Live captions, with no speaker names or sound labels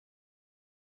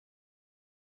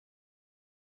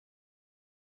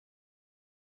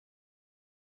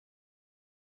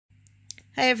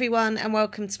Hey everyone, and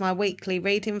welcome to my weekly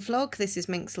reading vlog. This is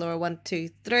Minx Laura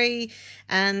 123,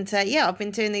 and yeah, I've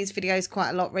been doing these videos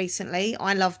quite a lot recently.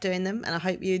 I love doing them and I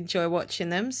hope you enjoy watching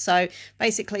them. So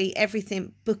basically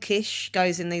everything bookish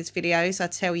goes in these videos. I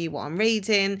tell you what I'm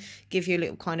reading, give you a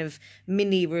little kind of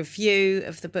mini review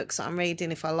of the books that I'm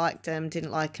reading, if I liked them,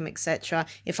 didn't like them, etc.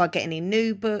 If I get any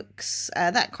new books,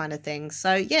 that kind of thing.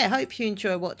 So yeah, hope you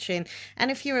enjoy watching.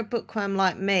 And if you're a bookworm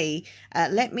like me,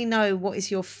 let me know what is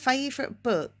your favourite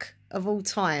book of all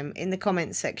time in the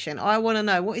comments section. I want to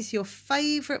know, what is your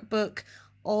favourite book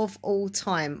of all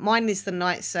time? Mine is The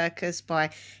Night Circus by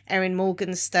Erin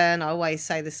Morgenstern. I always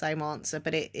say the same answer,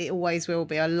 but it always will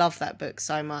be. I love that book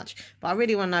so much, but I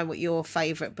really want to know what your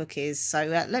favourite book is, so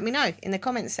let me know in the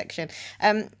comments section.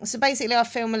 So basically I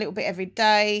film a little bit every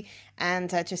day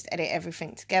and just edit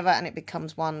everything together, and it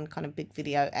becomes one kind of big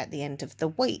video at the end of the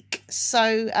week.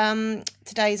 So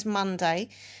today's Monday,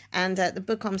 and the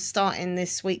book I'm starting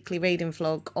this weekly reading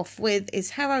vlog off with is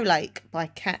Harrow by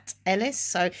Kat Ellis.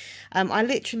 So I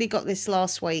literally got this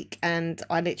last week, and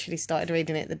I literally started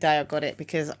reading it the day I got it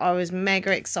because I was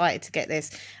mega excited to get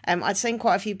this. I'd seen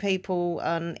quite a few people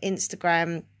on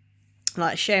Instagram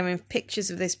like sharing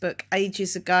pictures of this book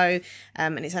ages ago,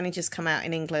 and it's only just come out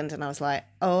in England, and I was like,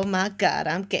 oh my god,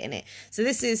 I'm getting it. So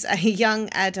this is a young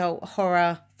adult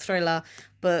horror thriller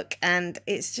book, and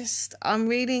it's just, I'm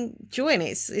really enjoying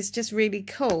it. It's just really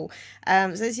cool. So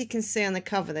as you can see on the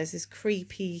cover, there's this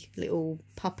creepy little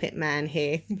puppet man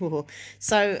here.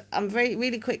 So I'm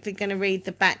really quickly going to read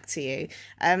the back to you.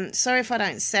 Sorry if I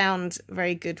don't sound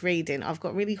very good reading. I've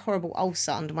got really horrible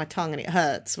ulcer under my tongue and it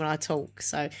hurts when I talk,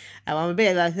 so I'm a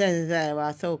bit like while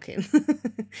I'm talking.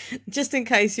 Just in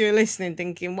case you're listening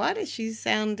thinking, why does she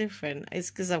sound different?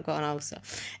 It's because I've got an ulcer.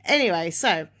 Anyway,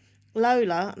 so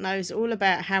Lola knows all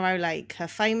about Harrow Lake. Her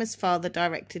famous father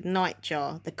directed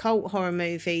Nightjar, the cult horror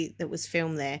movie that was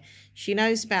filmed there. She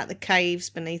knows about the caves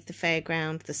beneath the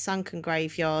fairground, the sunken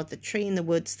graveyard, the tree in the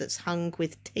woods that's hung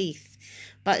with teeth.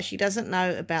 But she doesn't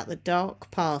know about the dark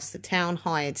past the town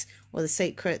hides, or the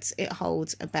secrets it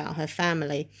holds about her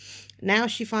family. Now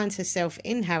she finds herself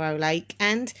in Harrow Lake,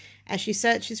 and as she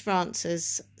searches for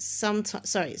answers, someone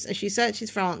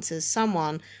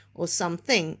or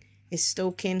something is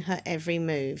stalking her every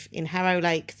move. In Harrow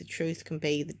Lake, the truth can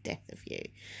be the death of you.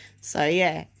 So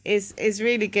yeah, it's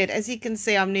really good. As you can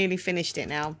see, I'm nearly finished it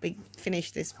now.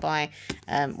 Finished this by,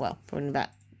 well, probably about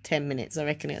 10 minutes. I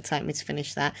reckon it'll take me to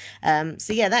finish that.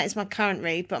 So yeah, that is my current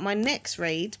read. But my next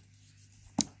read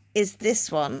is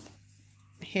this one.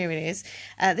 Here it is.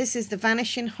 This is The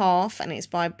Vanishing Half, and it's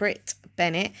by Britt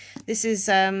Bennett. This is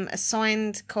a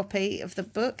signed copy of the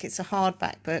book. It's a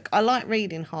hardback book. I like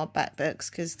reading hardback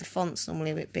books because the font's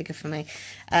normally a bit bigger for me.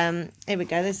 Here we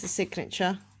go. There's the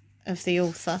signature of the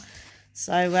author.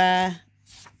 So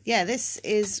yeah, this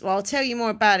is, well, I'll tell you more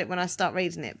about it when I start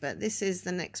reading it, but this is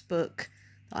the next book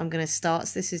I'm going to start.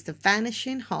 So this is The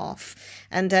Vanishing Half,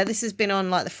 and this has been on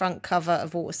like the front cover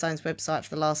of Waterstone's website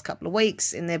for the last couple of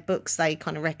weeks in their books they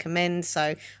kind of recommend,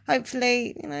 so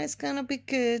hopefully, you know, it's going to be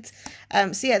good.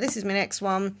 So yeah, this is my next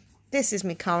one. This is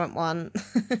my current one.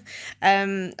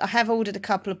 I have ordered a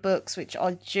couple of books which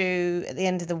are due at the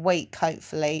end of the week,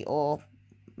 hopefully, or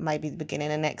maybe the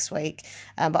beginning of next week,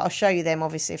 but I'll show you them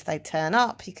obviously if they turn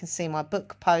up. You can see my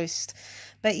book post.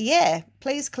 But yeah,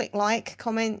 please click like,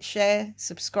 comment, share,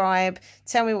 subscribe.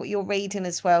 Tell me what you're reading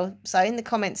as well. So in the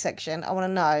comment section, I want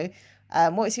to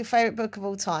know what is your favourite book of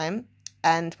all time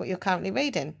and what you're currently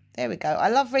reading. There we go. I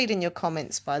love reading your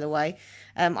comments, by the way.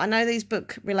 I know these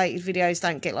book-related videos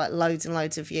don't get like loads and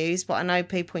loads of views, but I know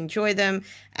people enjoy them,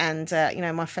 and you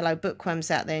know, my fellow bookworms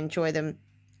out there enjoy them.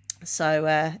 So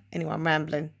anyway, I'm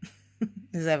rambling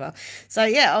as ever. So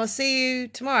yeah, I'll see you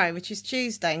tomorrow, which is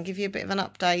Tuesday, and give you a bit of an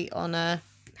update on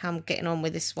how I'm getting on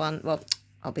with this one. Well,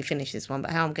 I'll be finished this one,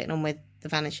 but how I'm getting on with The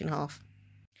Vanishing Half.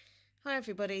 Hi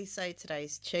everybody, so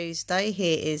today's Tuesday.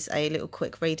 Here is a little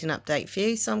quick reading update for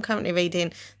you. So I'm currently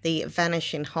reading The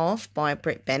Vanishing Half by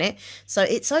Britt Bennett. So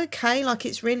it's okay, like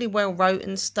it's really well wrote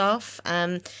and stuff,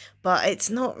 but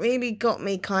it's not really got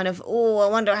me kind of, oh, I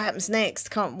wonder what happens next,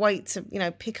 can't wait to, you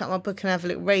know, pick up my book and have a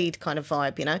little read kind of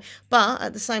vibe, you know. But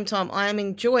at the same time, I am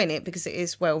enjoying it because it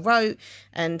is well wrote,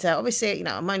 and obviously, you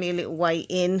know, I'm only a little way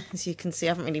in. As you can see, I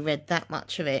haven't really read that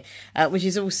much of it, which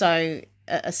is also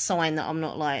a sign that I'm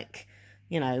not like,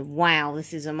 you know, wow,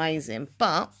 this is amazing.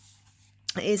 But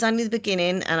it is only the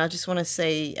beginning, and I just want to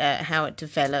see how it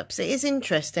develops. It is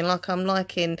interesting. Like, I'm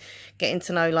liking getting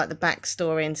to know like the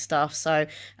backstory and stuff. So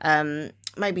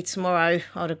maybe tomorrow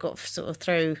I'd have got sort of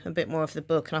through a bit more of the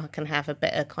book, and I can have a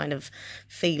better kind of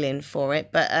feeling for it.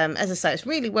 But as I say, it's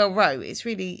really well wrote. It's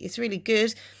really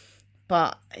good.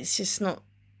 but it's just not,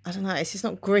 I don't know, it's just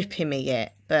not gripping me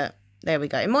yet. But there we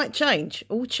go. It might change,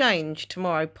 all change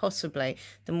tomorrow, possibly,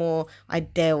 the more I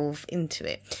delve into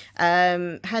it.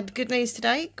 Had good news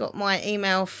today. Got my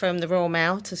email from the Royal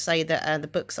Mail to say that the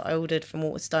books that I ordered from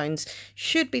Waterstones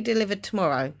should be delivered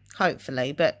tomorrow,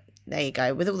 hopefully. But there you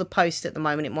go. With all the post at the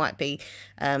moment, it might be,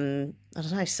 I don't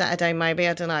know, Saturday maybe,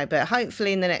 I don't know. But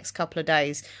hopefully in the next couple of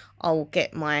days, I'll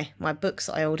get my books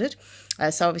that I ordered.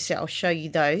 So obviously I'll show you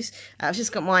those. I've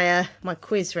just got my my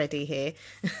quiz ready here.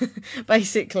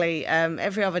 Basically,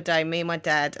 every other day, me and my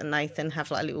dad and Nathan have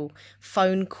like a little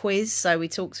phone quiz. So we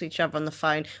talk to each other on the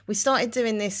phone. We started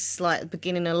doing this like at the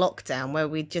beginning of lockdown, where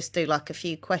we just do like a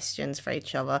few questions for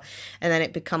each other, and then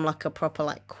it become like a proper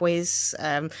like quiz.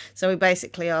 So we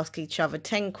basically ask each other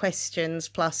 10 questions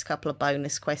plus a couple of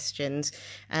bonus questions,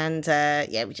 and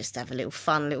yeah, we just have a little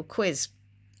fun little quiz.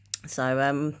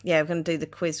 So, yeah, we're going to do the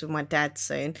quiz with my dad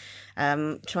soon.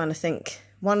 Trying to think.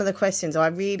 One of the questions I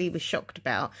really was shocked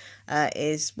about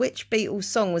is which Beatles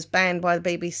song was banned by the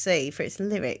BBC for its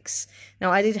lyrics?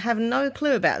 Now, I did have no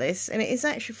clue about this, and it is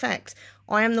actually fact.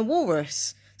 I Am the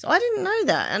Walrus. So I didn't know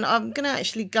that, and I'm going to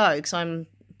actually go, because I'm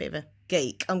a bit of a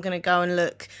geek. I'm going to go and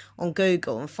look on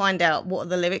Google and find out what are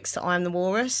the lyrics to I Am the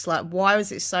Walrus. Like, why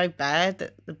was it so bad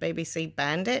that the BBC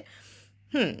banned it?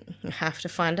 I have to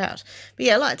find out. But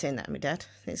yeah, I like doing that with my dad.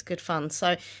 It's good fun.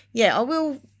 So yeah, I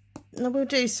will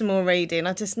do some more reading.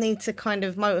 I just need to kind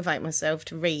of motivate myself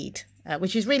to read,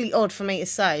 which is really odd for me to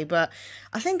say, but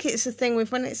I think it's the thing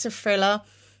with when it's a thriller.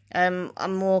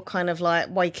 I'm more kind of like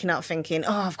waking up thinking,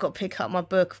 oh, I've got to pick up my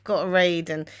book, I've got to read,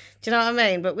 and do you know what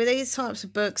I mean? But with these types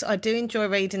of books, I do enjoy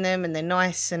reading them, and they're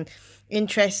nice and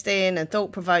interesting and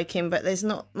thought-provoking, but there's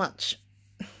not much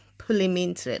pulling me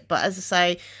into it. But as I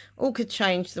say, all could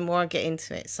change the more I get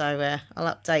into it. So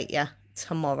I'll update you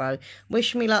tomorrow.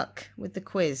 Wish me luck with the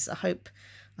quiz. I hope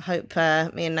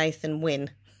me and Nathan win.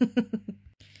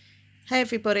 Hey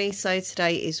everybody, so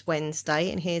today is Wednesday,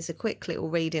 and here's a quick little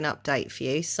reading update for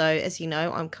you. So as you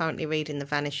know, I'm currently reading The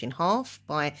Vanishing Half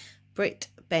by Britt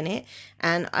Bennett,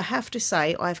 and I have to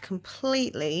say I've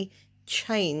completely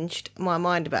changed my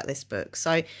mind about this book.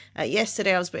 So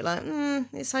yesterday I was a bit like,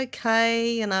 it's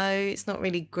okay, you know, it's not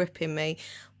really gripping me.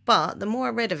 But the more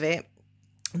I read of it,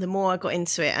 the more I got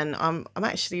into it, and I'm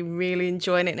actually really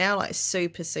enjoying it now, like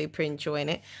super enjoying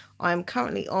it. I'm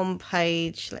currently on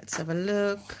page, let's have a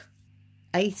look,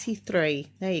 83.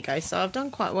 There you go. So I've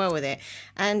done quite well with it,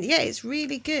 and yeah, it's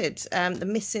really good. The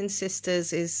Missing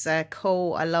Sisters is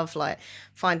cool. I love like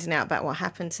finding out about what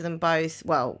happened to them both.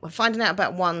 Well, finding out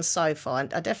about one so far.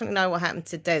 I definitely know what happened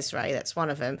to Desiree, that's one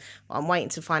of them, but I'm waiting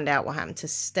to find out what happened to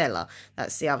Stella,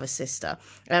 that's the other sister.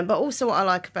 But also what I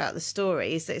like about the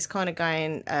story is that it's kind of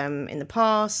going in the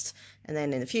past, and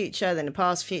then in the future, then the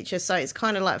past, future. So it's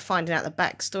kind of like finding out the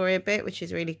backstory a bit, which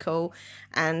is really cool.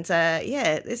 And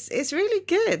yeah, it's really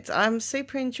good. I'm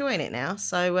super enjoying it now.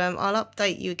 So I'll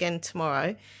update you again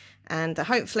tomorrow. And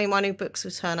hopefully my new books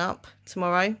will turn up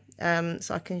tomorrow, so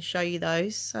I can show you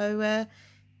those. So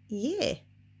yeah.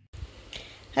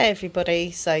 Hey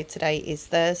everybody, so today is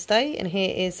Thursday, and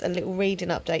here is a little reading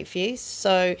update for you.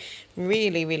 So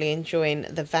really enjoying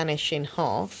The Vanishing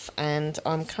Half, and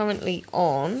I'm currently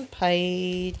on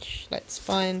page, let's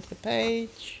find the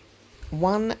page,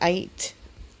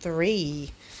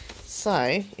 183.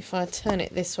 So if I turn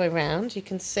it this way round, you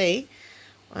can see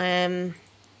I am,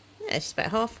 yeah, it's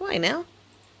about halfway now.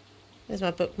 There's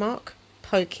my bookmark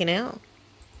poking out.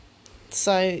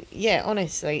 So yeah,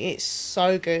 honestly, it's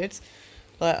so good.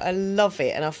 Like, I love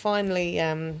it, and I finally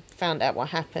found out what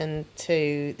happened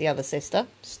to the other sister,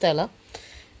 Stella,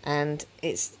 and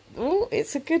it's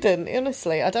a good one,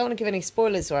 honestly. I don't want to give any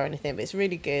spoilers or anything, but it's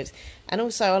really good. And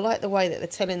also, I like the way that they're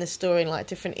telling the story in like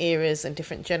different eras and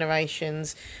different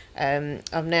generations.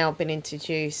 I've now been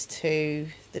introduced to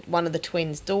one of the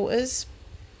twins' daughters,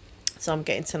 so I'm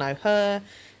getting to know her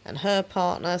and her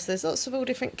partner. So there's lots of all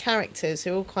different characters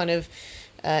who are all kind of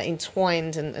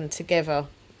entwined and together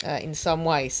in some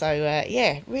way. So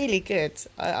yeah, really good.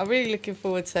 I'm really looking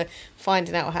forward to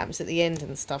finding out what happens at the end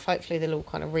and stuff. Hopefully they'll all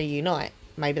kind of reunite.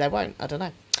 Maybe they won't, I don't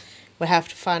know. We'll have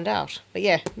to find out. But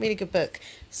yeah, really good book.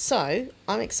 So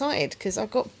I'm excited because I've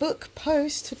got book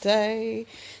post today.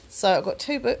 So I've got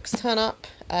 2 books turn up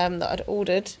that I'd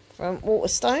ordered from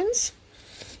Waterstones.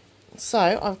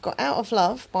 So I've got Out of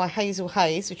Love by Hazel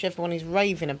Hayes, which everyone is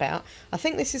raving about. I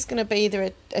think this is going to be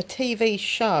either a TV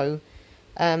show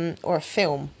or a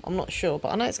film, I'm not sure, but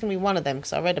I know it's going to be one of them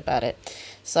because I read about it.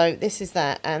 So this is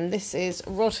that, and this is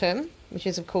Rodham, which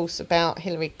is of course about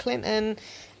Hillary Clinton,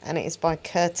 and it is by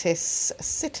Curtis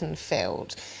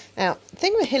Sittenfeld. Now, the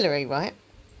thing with Hillary, right,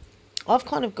 I've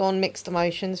kind of gone mixed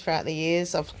emotions throughout the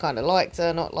years. I've kind of liked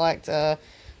her, not liked her,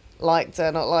 liked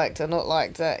her, not liked her, not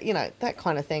liked her, you know, that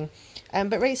kind of thing.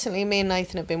 But recently, me and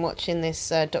Nathan have been watching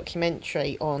this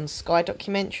documentary on Sky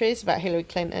Documentaries about Hillary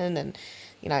Clinton and,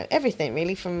 you know, everything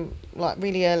really, from like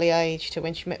really early age to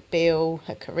when she met Bill,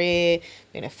 her career,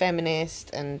 being a feminist,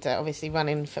 and obviously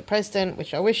running for president,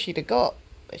 which I wish she'd have got,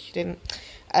 but she didn't.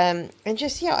 And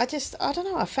just, yeah, I don't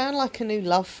know, I found like a new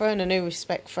love for her and a new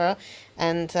respect for her.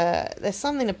 And there's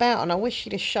something about her, and I wish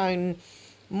she'd have shown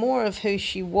more of who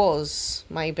she was,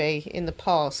 maybe, in the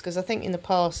past. Because I think in the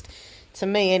past, to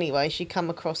me anyway, she come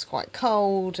across quite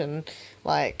cold and,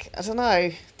 like, I don't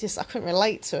know, just I couldn't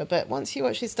relate to her. But once you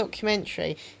watch this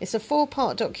documentary, it's a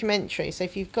 4-part documentary. So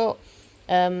if you've got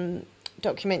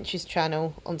documentaries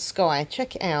channel on Sky,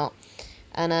 check it out.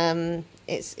 And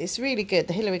it's really good,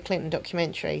 the Hillary Clinton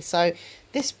documentary. So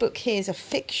this book here is a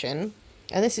fiction,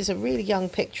 and this is a really young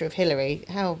picture of Hillary.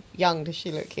 How young does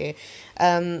she look here?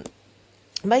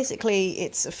 Basically,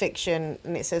 it's a fiction,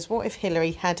 and it says, what if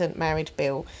Hillary hadn't married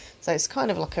Bill? So it's kind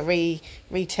of like a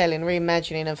retelling,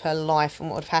 reimagining of her life and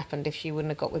what would have happened if she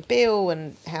wouldn't have got with Bill,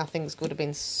 and how things would have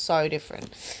been so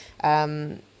different.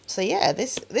 So yeah,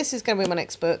 this is going to be my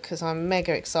next book, because I'm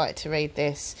mega excited to read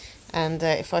this. And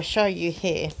if I show you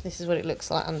here, this is what it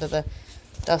looks like under the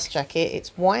dust jacket. It's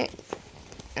white,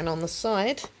 and on the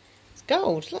side, it's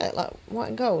gold. Look, like white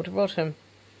and gold, Rodham.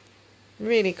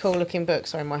 Really cool looking book.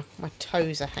 Sorry, my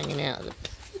toes are hanging out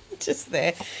just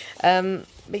there.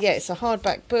 But yeah, it's a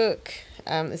hardback book.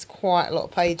 There's quite a lot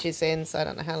of pages in, so I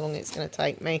don't know how long it's going to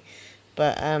take me.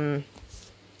 But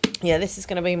yeah, this is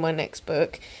going to be my next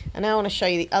book. And now I want to show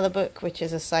you the other book, which,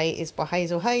 as I say, is by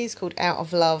Hazel Hayes, called Out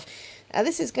of Love.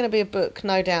 This is going to be a book,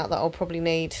 no doubt, that I'll probably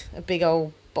need a big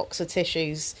old box of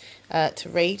tissues to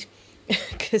read,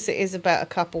 because it is about a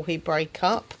couple who break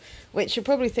up, which you're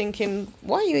probably thinking,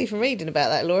 why are you even reading about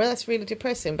that, Laura? That's really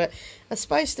depressing. But it's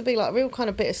supposed to be like a real kind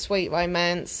of bittersweet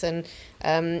romance. And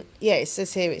yeah, it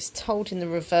says here it's told in the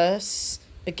reverse,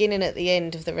 beginning at the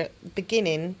end of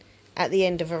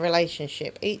a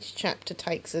relationship. Each chapter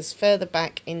takes us further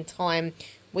back in time,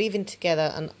 weaving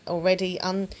together an already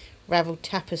unravelled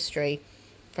tapestry,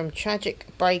 from tragic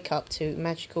breakup to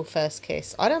magical first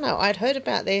kiss. I don't know, I'd heard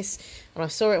about this and I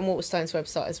saw it on Waterstone's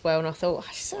website as well, and I thought, oh,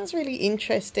 it sounds really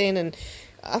interesting. And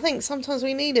I think sometimes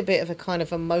we need a bit of a kind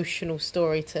of emotional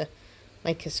story to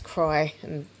make us cry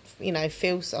and, you know,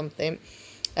 feel something.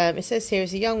 It says here,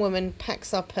 as a young woman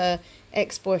packs up her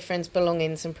ex-boyfriend's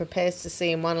belongings and prepares to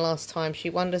see him one last time, she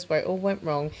wonders where it all went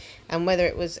wrong and whether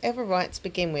it was ever right to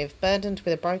begin with. Burdened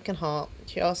with a broken heart,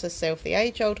 she asks herself the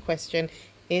age-old question,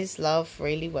 is love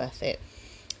really worth it?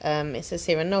 It says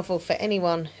here, a novel for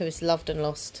anyone who has loved and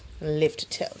lost and lived to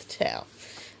tell the tale.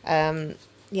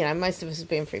 You know, most of us have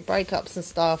been through breakups and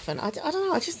stuff, and I don't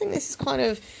know, I just think this is kind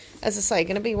of, as I say,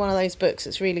 going to be one of those books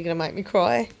that's really going to make me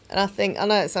cry. And I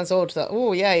know it sounds odd, that,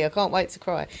 oh yeah, I can't wait to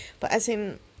cry. But as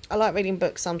in, I like reading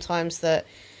books sometimes that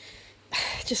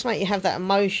just make you have that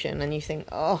emotion and you think,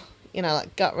 oh, you know,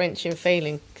 like gut-wrenching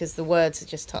feeling, because the words are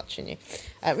just touching you.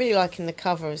 Really liking the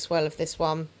cover as well of this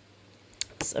one,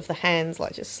 of the hands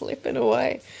like just slipping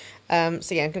away. So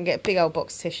yeah, I'm going to get big old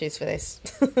box of tissues for this.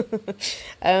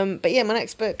 But yeah, my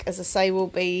next book, as I say, will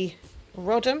be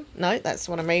Rodham. No, that's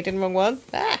the one I'm reading, wrong one.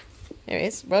 There it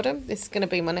is, Rodham. This is going to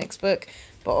be my next book,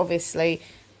 but obviously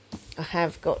I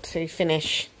have got to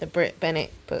finish the Brit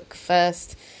Bennett book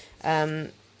first. Oh,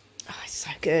 it's so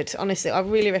good. Honestly, I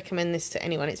really recommend this to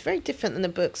anyone. It's very different than the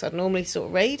books I'd normally sort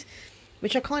of read,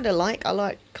 which I kind of like. I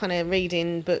like kind of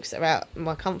reading books that are out of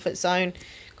my comfort zone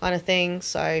kind of thing.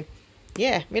 So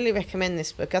yeah, really recommend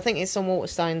this book. I think it's on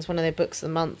Waterstone's, one of their books of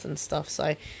the month and stuff.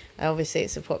 So obviously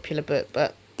it's a popular book.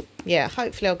 But yeah,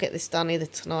 hopefully I'll get this done either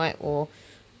tonight or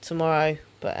tomorrow.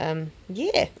 But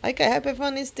yeah, okay, hope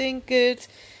everyone is doing good.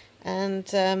 And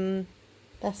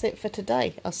that's it for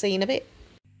today. I'll see you in a bit.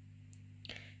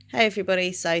 Hey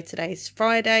everybody, so today's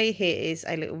Friday. Here is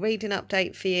a little reading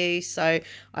update for you. So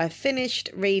I finished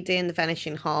reading The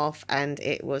Vanishing Half and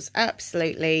it was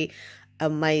absolutely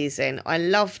amazing. I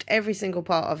loved every single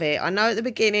part of it. I know at the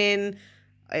beginning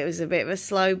it was a bit of a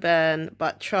slow burn,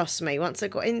 but trust me, once I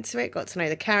got into it, got to know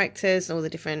the characters and all the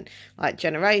different like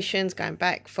generations, going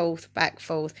back, forth,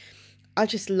 I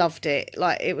just loved it.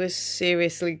 Like, it was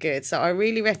seriously good. So I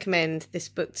really recommend this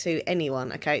book to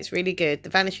anyone. Okay, it's really good. The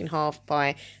Vanishing Half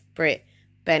by Brit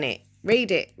Bennett.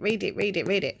 Read it, read it, read it,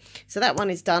 read it. So that one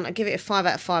is done. I give it a 5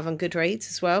 out of 5 on Goodreads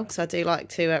as well, because I do like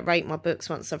to rate my books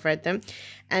once I've read them.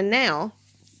 And now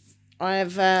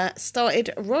I've started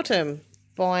Rodham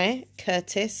by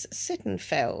Curtis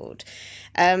Sittenfeld.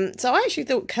 So I actually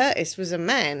thought Curtis was a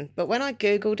man, but when I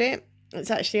googled it,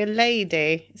 It's actually a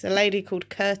lady. It's a lady called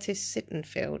Curtis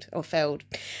Sittenfeld or Feld.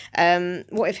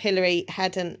 What if Hillary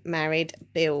hadn't married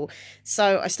Bill?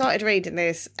 So I started reading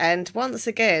this, and once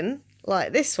again,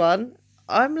 like this one,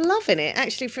 I'm loving it.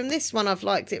 Actually, from this one, I've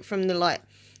liked it from the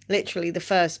literally the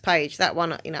first page. That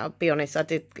one, I'll be honest, I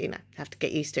did, have to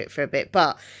get used to it for a bit.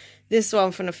 But this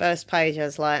one from the first page, I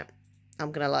was like,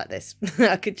 I'm going to like this.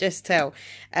 I could just tell.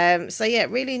 So yeah,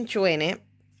 really enjoying it.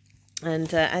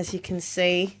 And as you can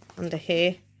see under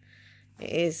here, it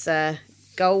is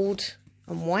gold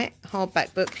and white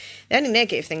hardback book. The only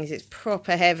negative thing is it's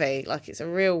proper heavy. Like, it's a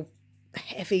real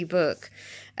heavy book.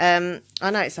 I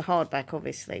know it's a hardback,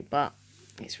 obviously, but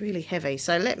it's really heavy.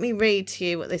 So let me read to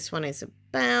you what this one is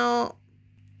about.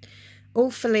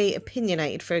 Awfully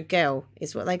opinionated for a girl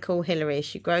is what they call Hillary.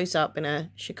 She grows up in a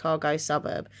Chicago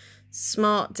suburb.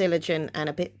 Smart, diligent, and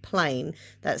a bit plain.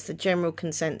 That's the general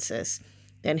consensus.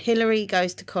 Then Hillary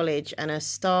goes to college and her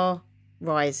star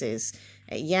rises.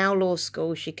 At Yale Law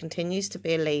School, she continues to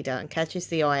be a leader and catches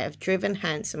the eye of driven,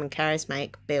 handsome, and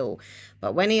charismatic Bill.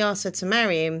 But when he asks her to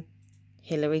marry him,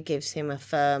 Hillary gives him a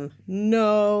firm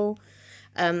no.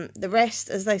 The rest,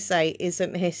 as they say,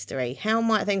 isn't history. How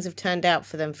might things have turned out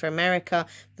for them, for America,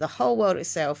 for the whole world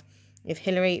itself, if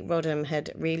Hillary Rodham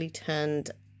had really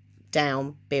turned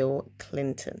down Bill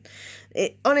Clinton?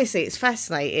 Honestly, it's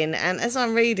fascinating, and as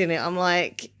I'm reading it, I'm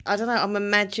like, I don't know, I'm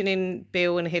imagining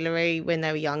Bill and Hillary when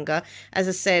they were younger. As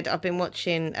I said, I've been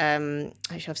watching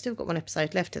actually I've still got one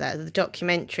episode left of that, the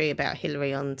documentary about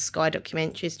Hillary on Sky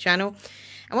Documentaries channel.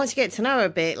 And once you get to know her a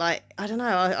bit, like, I don't know,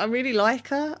 I really like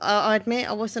her. I admit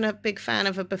I wasn't a big fan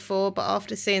of her before, but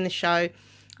after seeing the show,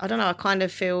 I don't know, I kind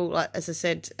of feel like, as I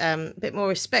said, a bit more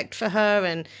respect for her,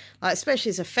 and like,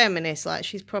 especially as a feminist, like,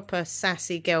 she's proper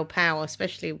sassy girl power,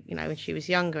 especially, when she was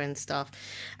younger and stuff.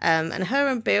 And her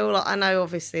and Bill, like, I know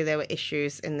obviously there were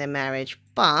issues in their marriage,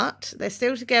 but they're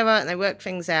still together and they work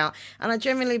things out. And I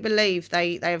genuinely believe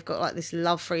they have got like this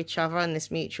love for each other and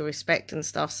this mutual respect and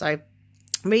stuff. So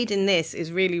reading this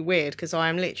is really weird because I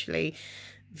am literally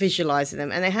visualising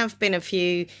them. And there have been a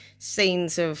few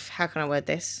scenes of, how can I word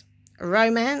this?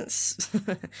 Romance.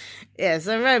 Yes,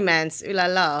 a romance, ooh la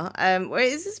la. Where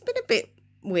it's been a bit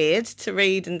weird to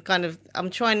read, and kind of,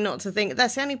 I'm trying not to think,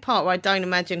 that's the only part where I don't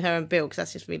imagine her and Bill, because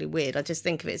that's just really weird. I just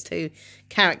think of it as two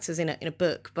characters in a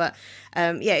book. But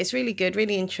yeah, it's really good,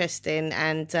 really interesting,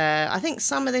 and I think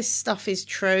some of this stuff is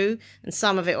true, and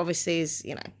some of it obviously is,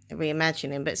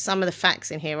 reimagining, but some of the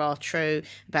facts in here are true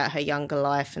about her younger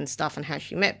life and stuff, and how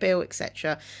she met Bill,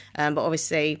 etc. But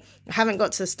obviously I haven't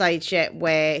got to the stage yet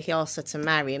where he asked her to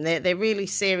marry him. They're really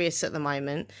serious at the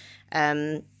moment.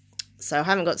 So I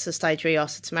haven't got to the stage where he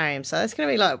asked her to marry him. So that's going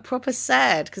to be like proper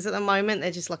sad, because at the moment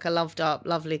they're just like a loved up,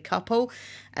 lovely couple.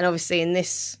 And obviously in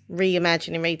this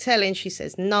reimagining, retelling, she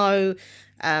says no.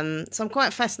 So I'm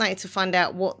quite fascinated to find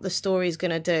out what the story is going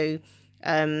to do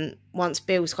once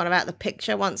Bill's kind of out of the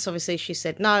picture. Once obviously she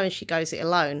said no and she goes it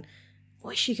alone.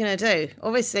 What is she going to do?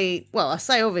 Obviously, well, I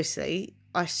say obviously,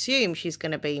 I assume she's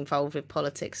going to be involved with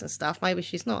politics and stuff. Maybe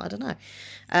she's not, I don't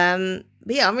know.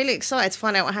 But yeah, I'm really excited to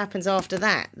find out what happens after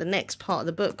that, the next part of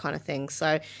the book kind of thing.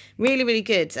 So really, really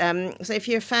good. So if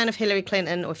you're a fan of Hillary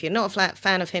Clinton, or if you're not a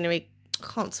fan of Hillary, I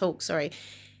can't talk, sorry.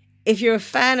 If you're a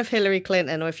fan of Hillary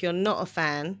Clinton, or if you're not a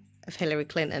fan of Hillary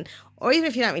Clinton, or even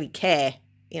if you don't really care,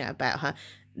 about her,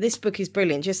 this book is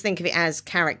brilliant. Just think of it as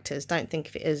characters. Don't think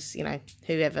of it as,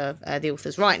 whoever the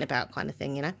author's writing about kind of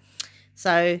thing,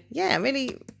 So, yeah,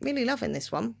 really, really loving this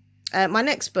one. My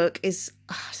next book is,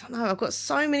 I don't know, I've got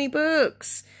so many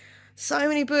books,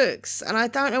 and I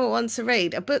don't know what one to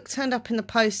read. A book turned up in the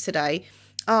post today.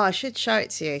 Oh, I should show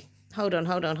it to you. Hold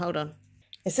on.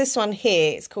 It's this one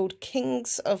here. It's called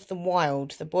Kings of the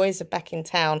Wild. The boys are back in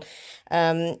town.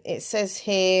 It says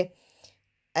here,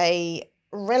 a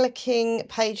relicking,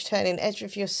 page-turning,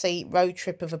 edge-of-your-seat road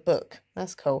trip of a book.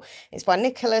 That's cool. It's by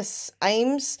Nicholas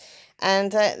Ames.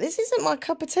 And this isn't my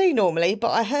cup of tea normally,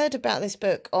 but I heard about this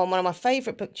book on one of my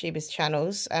favourite booktubers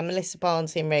channels, Melissa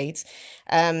Barnes in Reads.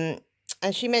 And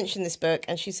she mentioned this book,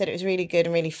 and she said it was really good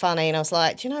and really funny. And I was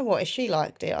like, do you know what? If she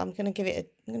liked it, I'm going to give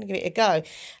it a go.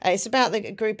 It's about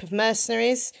the group of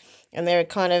mercenaries, and they're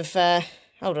kind of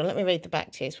hold on, let me read the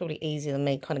back to you. It's probably easier than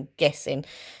me kind of guessing.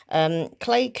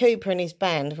 Clay Cooper and his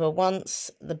band were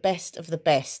once the best of the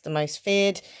best, the most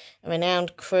feared and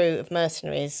renowned crew of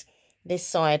mercenaries this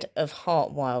side of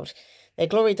Heartwild. Their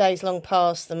glory days long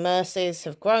past, the Mercies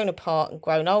have grown apart and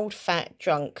grown old, fat,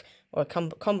 drunk, or a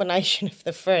combination of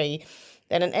the three.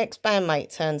 Then an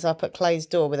ex-bandmate turns up at Clay's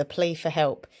door with a plea for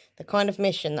help, the kind of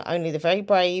mission that only the very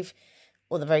brave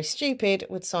or the very stupid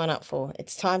would sign up for.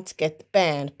 It's time to get the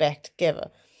band back together.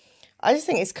 I just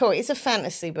think it's cool. It's a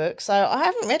fantasy book, so I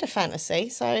haven't read a fantasy,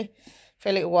 so for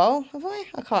a little while, have I?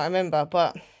 I can't remember,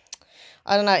 but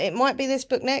I don't know. It might be this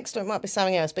book next, or it might be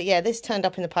something else. But yeah, this turned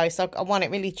up in the post. I won it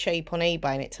really cheap on eBay,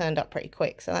 and it turned up pretty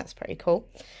quick, so that's pretty cool.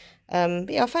 But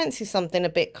yeah, I fancy something a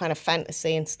bit kind of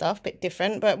fantasy and stuff, a bit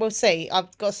different, but we'll see.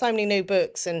 I've got so many new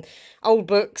books and old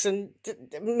books and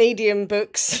medium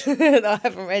books that I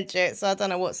haven't read yet, so I don't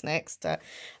know what's next.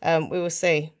 We will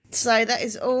see. So that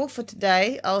is all for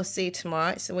today. I'll see you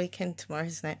tomorrow. It's the weekend tomorrow,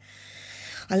 isn't it?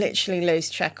 I literally lose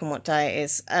track on what day it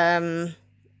is.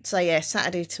 So yeah,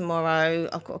 Saturday tomorrow.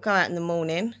 I've got to go out in the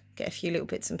morning, get a few little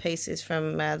bits and pieces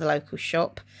from the local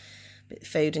shop.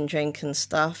 Food and drink and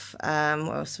stuff. What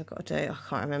else I've got to do? I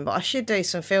can't remember. I should do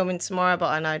some filming tomorrow, but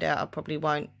I no doubt I probably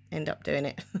won't end up doing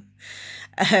it.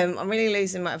 I'm really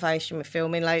losing motivation with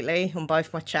filming lately on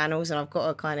both my channels, and I've got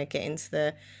to kind of get into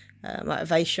the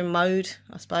motivation mode,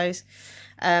 I suppose.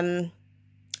 And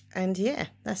yeah,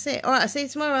 that's it. All right, I'll see you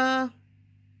tomorrow.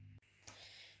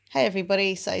 Hey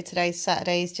everybody, so today's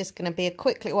Saturday is just going to be a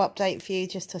quick little update for you,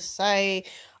 just to say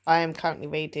I am currently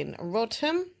reading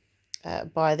Rodham.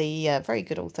 By the very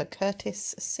good author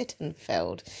Curtis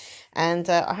Sittenfeld, and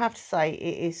I have to say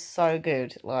it is so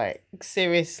good. Like,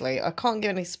 seriously, I can't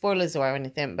give any spoilers or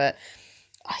anything, but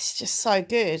it's just so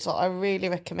good. Like, I really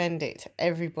recommend it to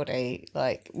everybody.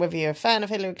 Like, whether you're a fan of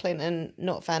Hillary Clinton,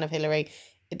 not a fan of Hillary,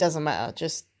 it doesn't matter.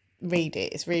 Just read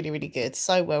it. It's really, really good.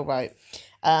 So well wrote.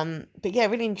 But yeah,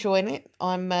 really enjoying it.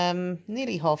 I'm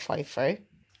nearly halfway through.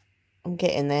 I'm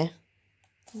getting there.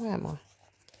 Where am I?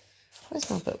 Where's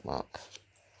my bookmark?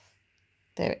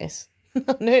 There it is.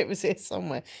 I knew it was here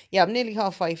somewhere. Yeah, I'm nearly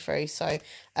halfway through, so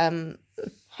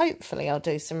hopefully I'll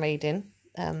do some reading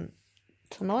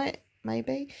tonight,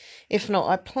 maybe. If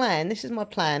not, this is my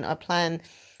plan. I plan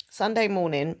Sunday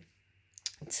morning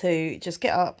to just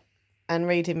get up and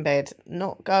read in bed.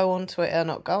 Not go on Twitter,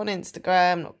 not go on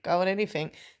Instagram, not go on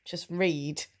anything. Just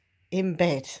read in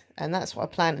bed. And that's what I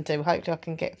plan to do. Hopefully I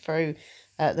can get through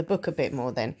the book a bit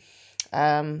more then.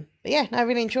 But yeah, no,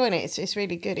 really enjoying it. It's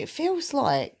really good. It feels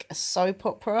like a soap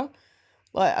opera.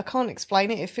 Like, I can't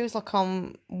explain it. It feels like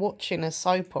I'm watching a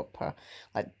soap opera,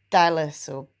 like Dallas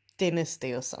or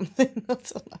Dynasty or something. I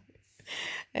don't know.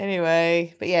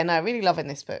 Anyway, but yeah, no, really loving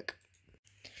this book.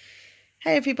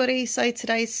 Hey everybody, so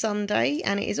today's Sunday,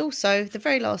 and it is also the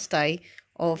very last day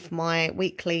of my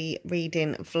weekly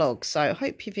reading vlog. So I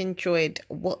hope you've enjoyed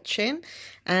watching,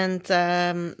 and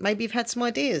maybe you've had some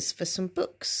ideas for some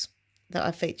books that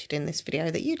I featured in this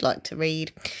video that you'd like to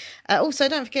read. Also,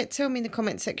 don't forget, tell me in the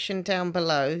comment section down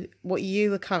below what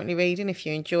you are currently reading, if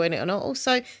you're enjoying it or not.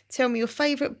 Also, tell me your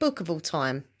favourite book of all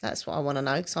time. That's what I want to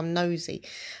know, because I'm nosy.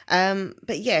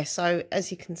 But yeah, so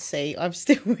as you can see, I'm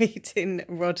still reading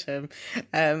Rodham.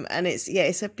 And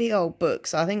it's a big old book,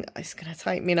 so I think it's going to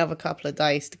take me another couple of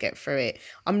days to get through it.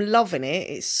 I'm loving it.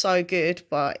 It's so good,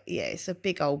 but yeah, it's a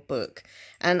big old book.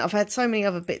 And I've had so many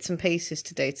other bits and pieces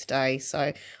to do today.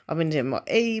 So I've been doing my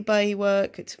eBay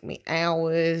work. It took me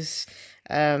hours.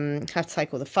 Have to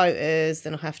take all the photos.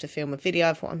 Then I'll have to film a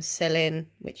video of what I'm selling,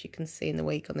 which you can see in the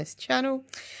week on this channel.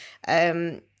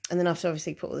 And then I have to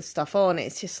obviously put all the stuff on.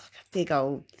 It's just like a big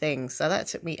old thing. So that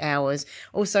took me hours.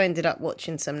 Also ended up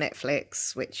watching some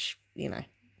Netflix, which, you know,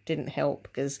 didn't help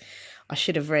because I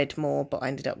should have read more. But I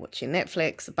ended up watching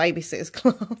Netflix, The Babysitter's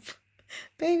Club.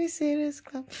 Babysitter's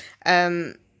Club.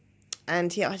 And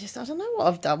yeah, I don't know what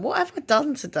I've done. What have I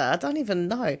done today? I don't even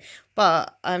know.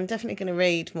 But I'm definitely going to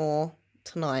read more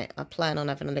tonight. I plan on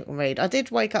having a little read. I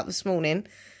did wake up this morning,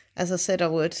 as I said I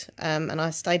would, and I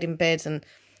stayed in bed, and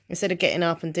instead of getting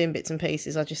up and doing bits and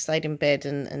pieces, I just stayed in bed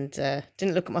and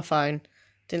didn't look at my phone,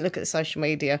 didn't look at the social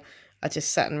media. I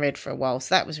just sat and read for a while,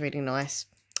 so that was really nice.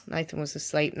 Nathan was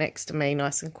asleep next to me,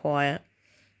 nice and quiet,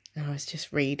 and I was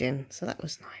just reading, so that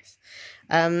was nice.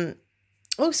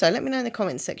 Also, let me know in the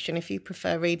comments section if you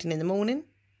prefer reading in the morning,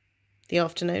 the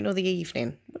afternoon, or the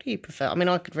evening. What do you prefer? I mean,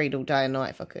 I could read all day and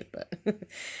night if I could, but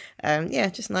yeah,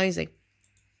 just nosy.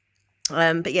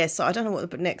 But yeah, so I don't know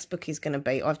what the next book is going to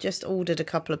be. I've just ordered a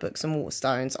couple of books on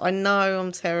Waterstones. I know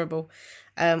I'm terrible.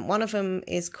 One of them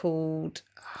is called,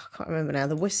 I can't remember now,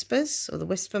 The Whispers, or The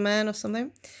Whisper Man or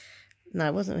something. No,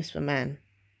 it wasn't Whisper Man.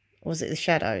 Or was it The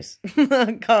Shadows?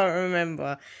 I can't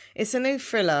remember. It's a new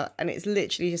thriller, and it's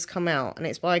literally just come out, and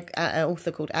it's by an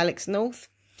author called Alex North.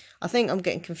 I think I'm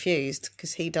getting confused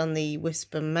because he done The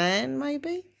Whisper Man,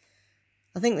 maybe?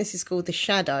 I think this is called The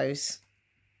Shadows.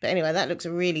 But anyway, that looks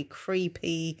a really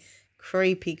creepy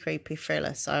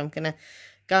thriller. So I'm going to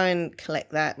go and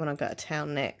collect that when I go to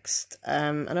town next.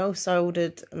 And I also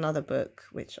ordered another book,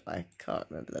 which I can't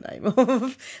remember the name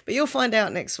of. But you'll find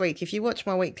out next week. If you watch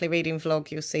my weekly reading vlog,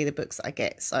 you'll see the books that I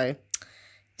get. So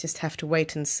just have to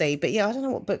wait and see. But yeah, I don't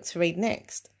know what book to read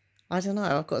next. I don't know.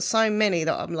 I've got so many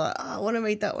that I'm like, oh, I want to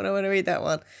read that one. I want to read that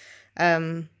one.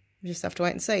 We just have to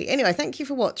wait and see. Anyway, thank you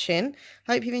for watching.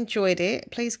 Hope you've enjoyed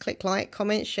it. Please click like,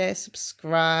 comment, share,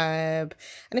 subscribe.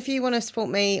 And if you want to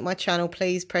support me, my channel,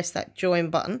 please press that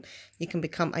join button. You can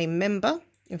become a member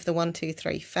of the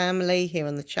 123 family here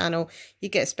on the channel. You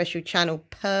get special channel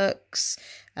perks,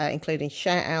 including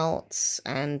shout outs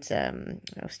and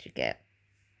what else do you get?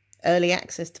 Early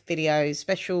access to videos,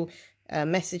 special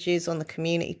messages on the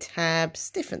community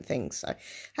tabs, different things. So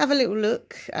have a little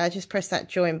look. Just press that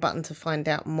join button to find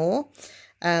out more.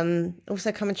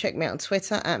 Also come and check me out on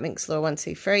Twitter at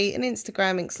minxlaw123 and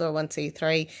Instagram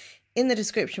minxlaw123. In the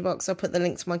description box I'll put the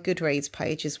link to my Goodreads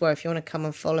page as well if you want to come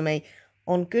and follow me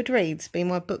on Goodreads. Be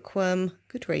my bookworm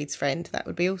Goodreads friend. That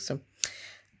would be awesome.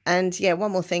 And yeah,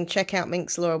 one more thing, check out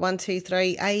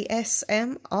minxlaw123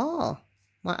 ASMR,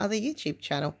 my other YouTube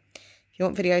channel. If you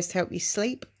want videos to help you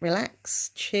sleep,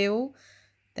 relax, chill,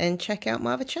 then check out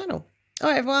my other channel. All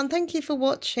right, everyone, thank you for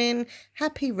watching.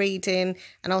 Happy reading,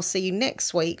 and I'll see you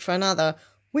next week for another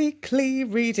weekly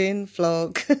reading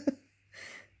vlog.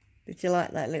 Did you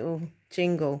like that little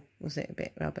jingle? Was it a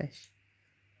bit rubbish?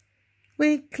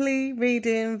 Weekly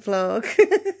reading vlog.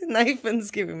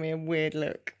 Nathan's giving me a weird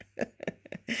look. All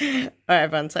right,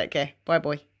 everyone, take care. Bye,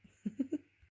 boy.